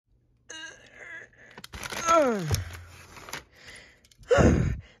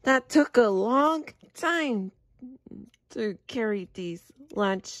That took a long time to carry these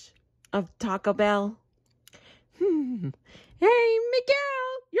lunch of Taco Bell. Hey,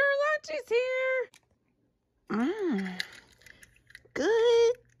 Miguel, your lunch is here.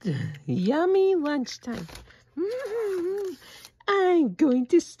 Good, yummy lunchtime. I'm going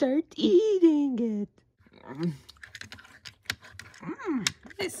to start eating it.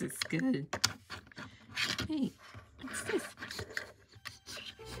 This is good. Hey, what's this?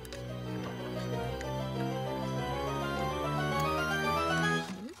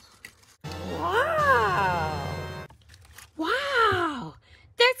 Wow! Wow!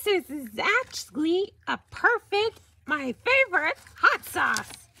 This is actually a perfect, my favorite hot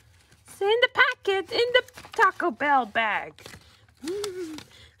sauce. It's in the packet, in the Taco Bell bag.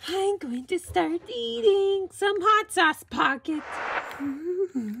 I'm going to start eating some hot sauce pockets.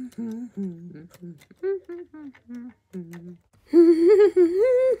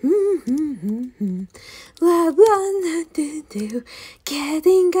 La la la do do,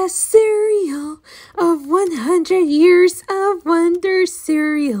 getting a cereal of 100 years of wonder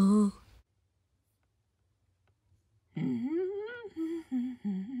cereal.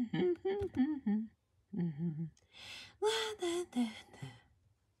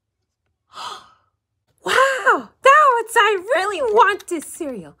 Wow, I really want this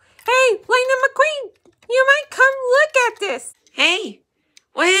cereal. Hey, Lightning McQueen, you might come look at this. Hey,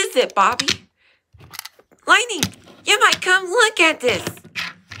 what is it, Bobby? Lightning, you might come look at this.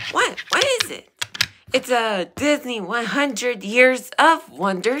 What is it? It's a Disney 100 Years of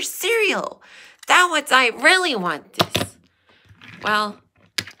Wonder cereal. I really want this. Well,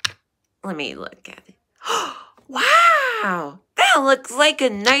 let me look at it. Wow, that looks like a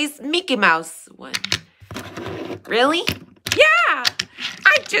nice Mickey Mouse one. Really? Yeah,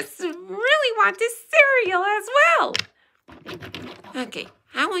 I just really want this cereal as well. Okay,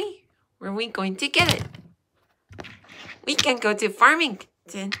 where are we going to get it? We can go to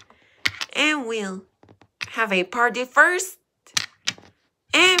Farmington and we'll have a party first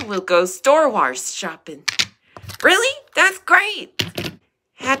and we'll go Star Wars shopping. Really? That's great.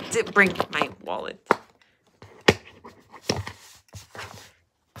 Had to bring my wallet.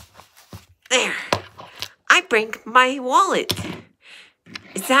 There. I bring my wallet.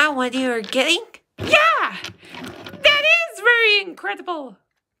 Is that what you're getting? Yeah! That is very incredible.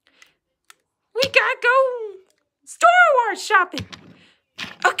 We gotta go Star Wars shopping.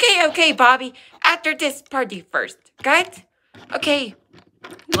 Okay, Bobby. After this party first. Got it? Okay.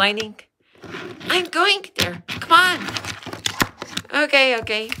 Lightning. I'm going there. Come on.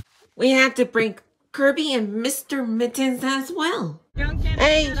 Okay. We have to bring Kirby and Mr. Mittens as well.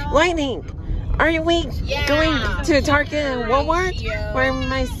 Hey, Lightning. Are we going to Target and Walmart for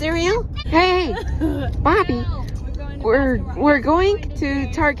my cereal? Hey, Bobby. We're going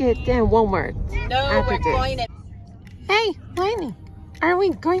to Target and Walmart. No, we're going to... Hey, Lightning. Are we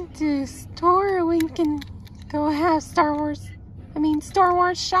going to store or we can go have Star Wars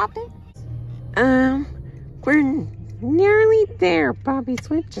shopping? We're nearly there, Bobby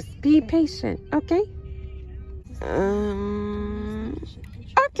Swift. Just be patient, okay?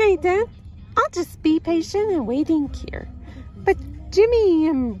 Okay then. I'll just be patient and waiting here. But Jimmy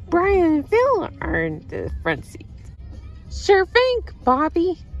and Brian and Phil are in the front seat. Sure thing,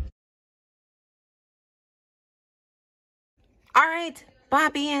 Bobby. All right,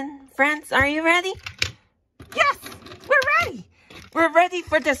 Bobby and friends, are you ready? Yes, we're ready. We're ready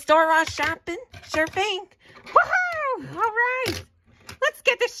for the Star Wars shopping. Sure thing. Woohoo! All right. Let's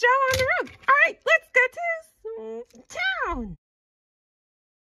get the show on the road. All right, let's go to town.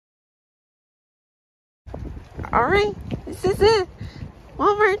 All right, this is it.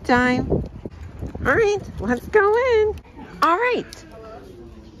 One more time. All right, let's go in. All right.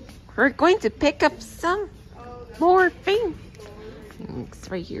 We're going to pick up some more things. It's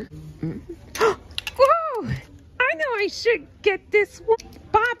right here. Whoa! I know I should get this one.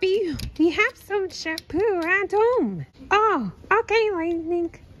 Bobby, we have some shampoo at home. Oh, okay,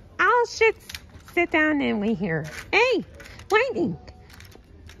 Lightning. I'll just sit down and wait here. Hey, Lightning.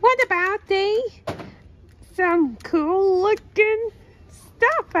 What about some cool looking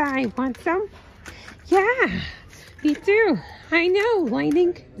stuff? I want some. Yeah, me too. I know,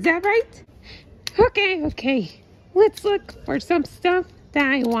 Lightning. Is that right? Okay. Let's look for some stuff that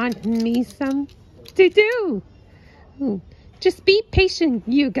I want me some to do. Just be patient,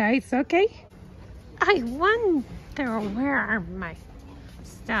 you guys, okay? I wonder where my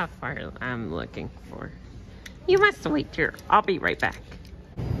stuff I'm looking for. You must wait here. I'll be right back.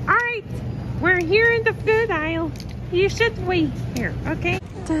 All right, we're here in the food aisle. You should wait here, okay?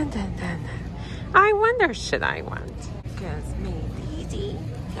 Dun, dun, dun. I wonder should I want? Because maybe easy.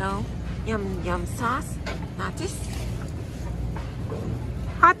 No. Yum yum sauce. Not this.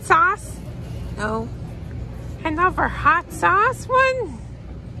 Hot sauce. No. Another hot sauce one.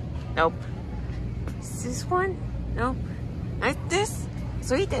 Nope. Is this one? Nope. Not this.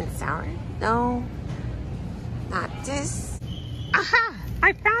 Sweet and sour. No. Not this. Aha!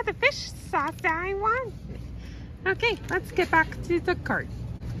 I found the fish sauce that I want. Okay, let's get back to the cart.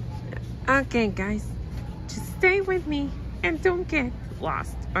 Okay, guys. Just stay with me and don't get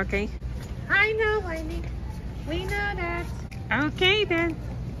lost, okay? I know, Lightning. We know that. Okay, then.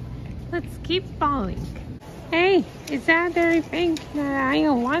 Let's keep following. Hey, is that everything that I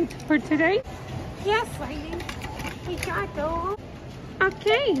want for today? Yes, Lightning. We gotta go home.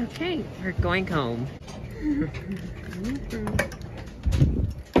 Okay. We're going home.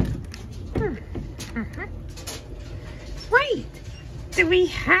 Wait! Do we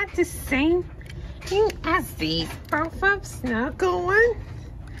have the same thing as these both of Snuggle one?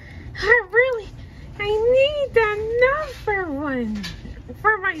 I need another one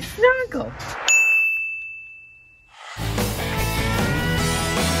for my Snuggle.